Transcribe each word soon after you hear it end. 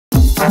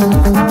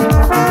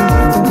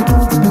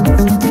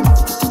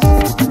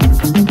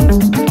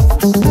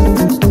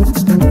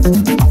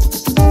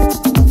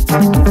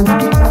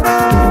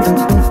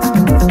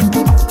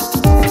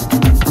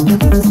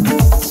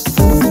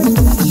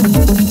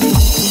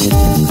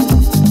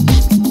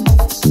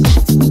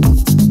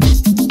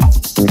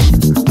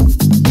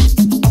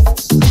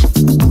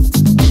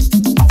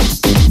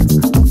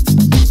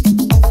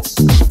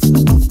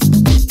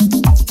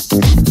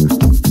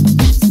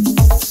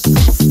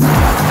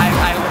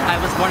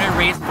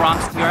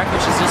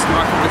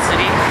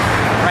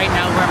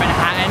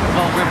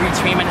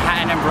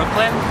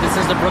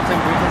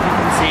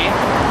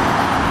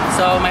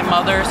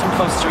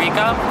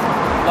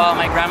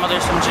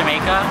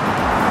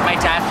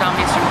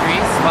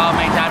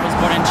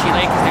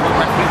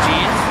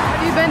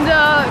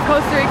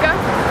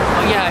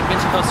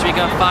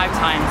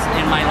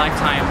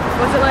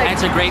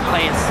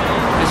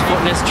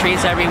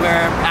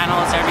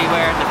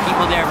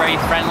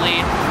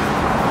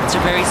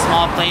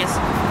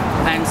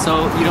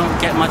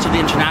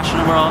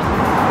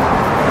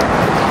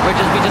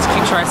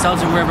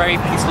And we're a very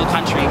peaceful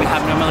country. We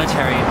have no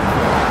military.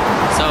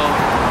 So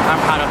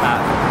I'm proud of that.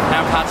 And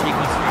I'm proud to be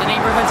Costa Rican. The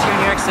neighborhoods here in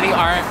New York City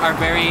are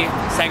very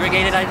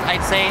segregated,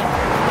 I'd say.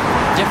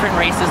 Different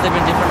races live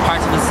in different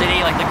parts of the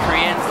city. Like the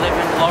Koreans live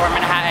in Lower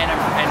Manhattan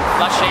and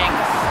Flushing.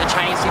 The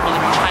Chinese people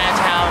live in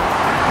Chinatown.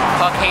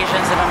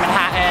 Caucasians live in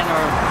Manhattan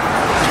or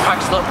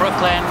Park Slope,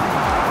 Brooklyn.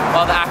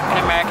 While the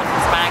African Americans and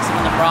Hispanics live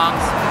in the Bronx.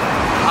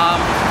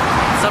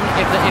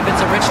 If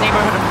it's a rich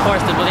neighborhood, of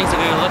course, the buildings are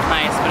going to look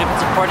nice. But if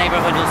it's a poor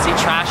neighborhood, you'll see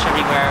trash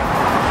everywhere,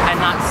 and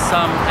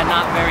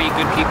not very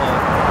good people.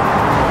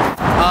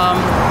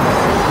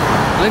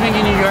 Living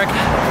in New York,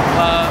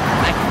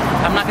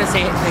 I'm not going to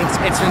say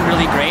it's been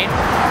really great,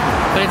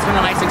 but it's been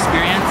a nice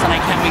experience, and I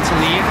can't wait to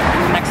leave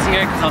next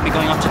year because I'll be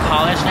going off to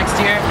college next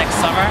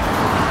summer,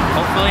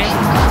 hopefully.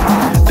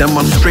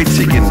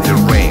 Demonstrating in the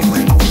rain,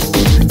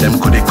 them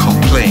could they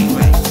complain?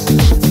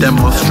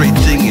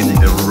 Demonstrating in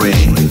the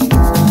rain.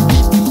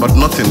 But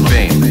not in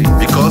vain,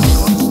 because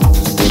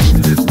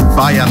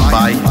by and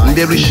by,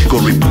 Nderish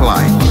go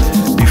reply,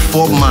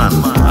 before man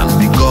and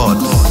be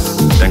gods,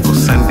 then go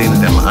sending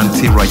them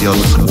anti-riot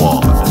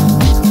squad.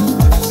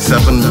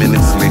 7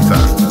 minutes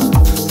later,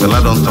 well,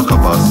 I don't talk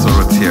about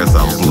sorrow, tears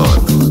and blood.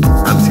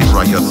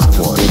 Anti-riot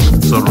squad,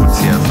 sorrow,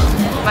 tears.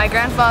 My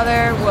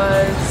grandfather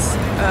was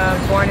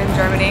born in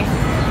Germany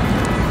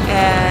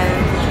and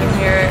came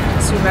here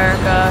to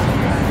America.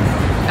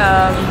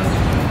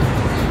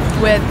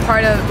 With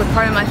part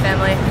of my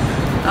family.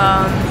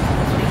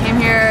 They came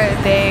here.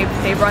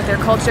 They brought their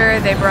culture.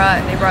 They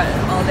brought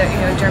all their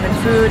German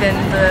food and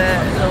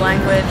the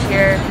language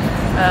here.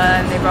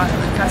 And they brought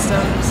the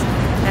customs.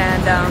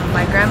 And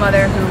my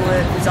grandmother, who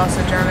was also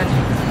German,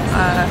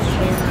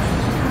 came.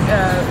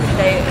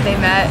 They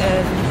met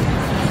and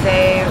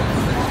they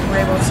were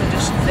able to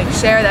just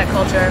share that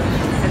culture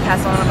and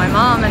pass on to my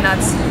mom, and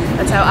that's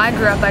how I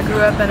grew up. I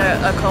grew up in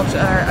a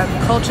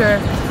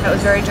culture that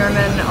was very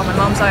German on my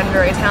mom's side and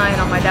very Italian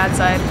on my dad's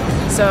side.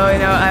 So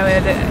I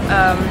would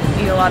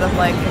eat a lot of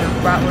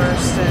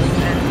bratwurst and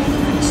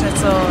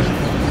schnitzel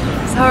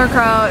and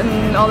sauerkraut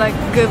and all that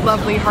good,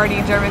 lovely,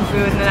 hearty German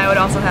food. And then I would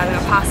also have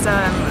pasta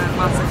and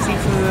lots of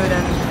seafood.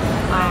 And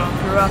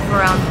grew up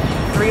around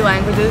 3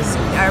 languages.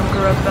 I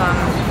grew up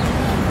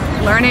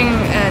learning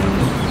and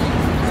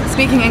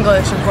speaking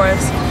English, of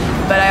course.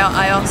 But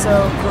I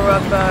also grew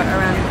up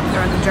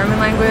around the German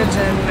language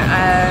and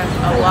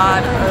a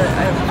lot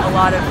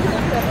of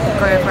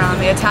growing up around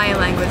the Italian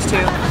language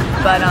too.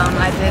 But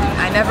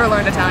I never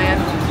learned Italian,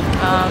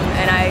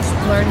 and I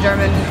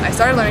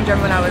started learning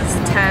German when I was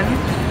 10,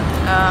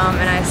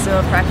 and I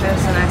still practice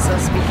and I still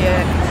speak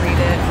it, and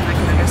read it, and I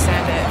can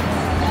understand it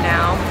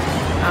now.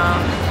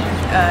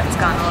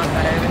 It's gotten a lot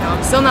better, even though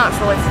I'm still not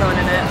fully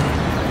fluent in it.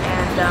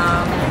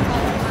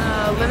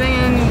 And living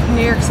in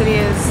New York City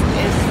is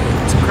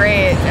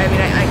great. I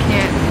mean, I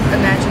can't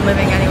imagine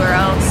living anywhere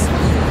else.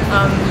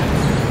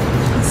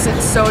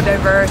 It's so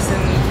diverse,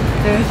 and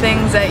there are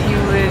things that you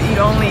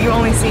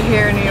only see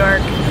here in New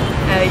York.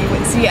 You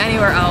wouldn't see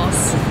anywhere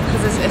else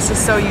because it's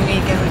just so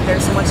unique, and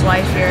there's so much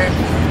life here.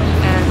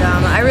 And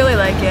I really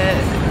like it,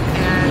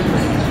 and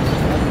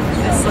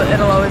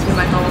it'll always be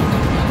my home,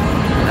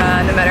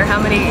 no matter how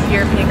many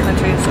European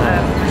countries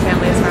my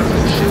family is from.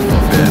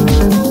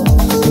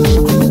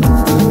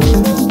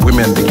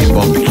 Women begin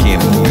born begin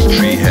with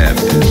 3 head.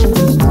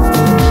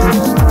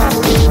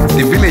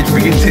 The village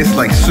begin taste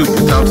like soup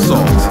without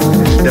salt.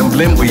 Then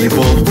blame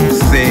Oyibo,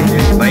 say,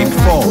 na im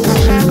fault.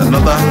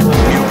 Another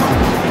milk.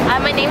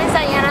 My name is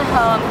Diana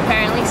Ho. I'm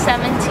currently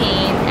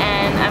 17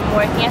 and I'm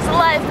working as a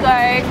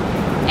lifeguard,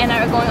 and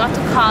I'm going off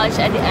to college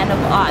at the end of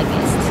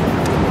August.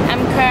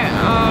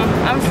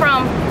 I'm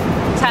from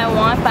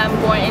Taiwan, but I'm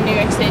born in New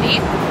York City,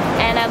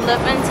 and I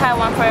lived in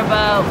Taiwan for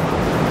about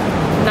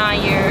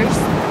 9 years.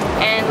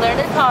 And learned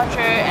the culture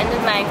and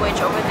the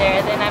language over there.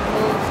 Then I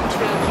moved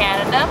to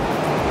Canada,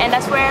 and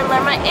that's where I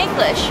learned my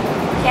English.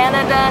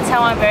 Canada and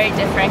Taiwan are very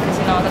different because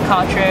the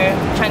culture,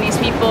 Chinese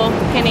people,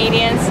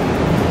 Canadians,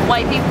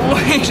 white people,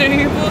 Asian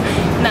people.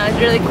 No, it's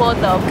really cool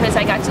though because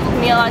I got to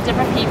meet a lot of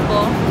different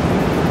people.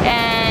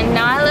 And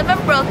now I live in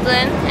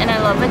Brooklyn and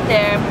I love it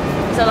there.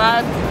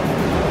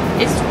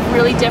 It's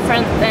really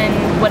different than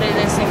what it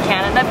is in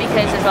Canada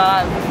because there's a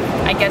lot of,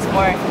 I guess,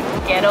 more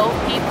ghetto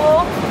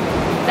people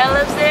that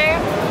lives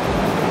there.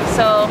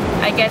 So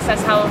I guess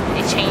that's how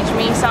it changed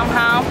me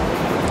somehow.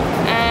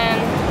 And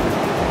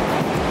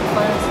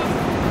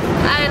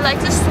I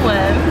like to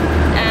swim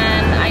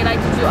and I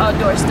like to do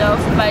outdoor stuff,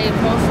 but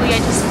mostly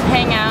I just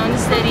hang out in the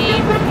city.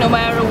 No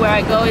matter where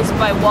I go, it's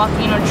by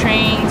walking or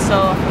train.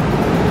 So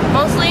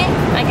mostly,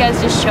 I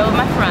guess, just chill with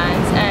my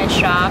friends and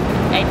shop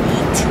and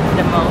eat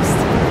the most.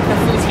 The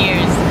food here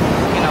is,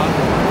 you know,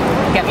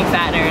 get me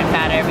fatter and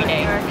fatter every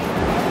day.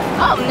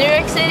 Oh, New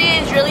York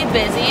City is really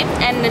busy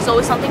and there's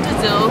always something to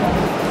do.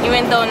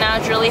 Even though now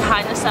it's really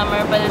hot in the summer,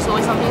 but there's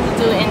always something to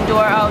do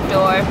indoor,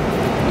 outdoor.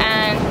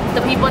 And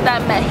the people that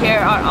I met here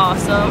are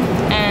awesome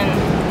and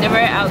they're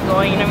very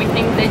outgoing and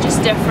everything. They're just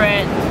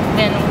different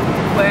than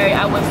where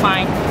I would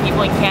find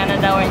people in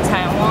Canada or in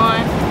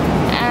Taiwan.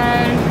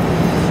 And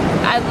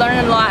I've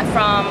learned a lot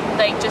from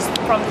just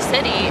from the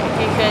city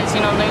because,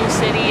 you know, New York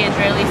City is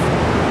really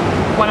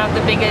one of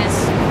the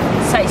biggest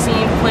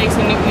sightseeing places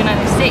in the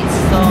United States.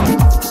 So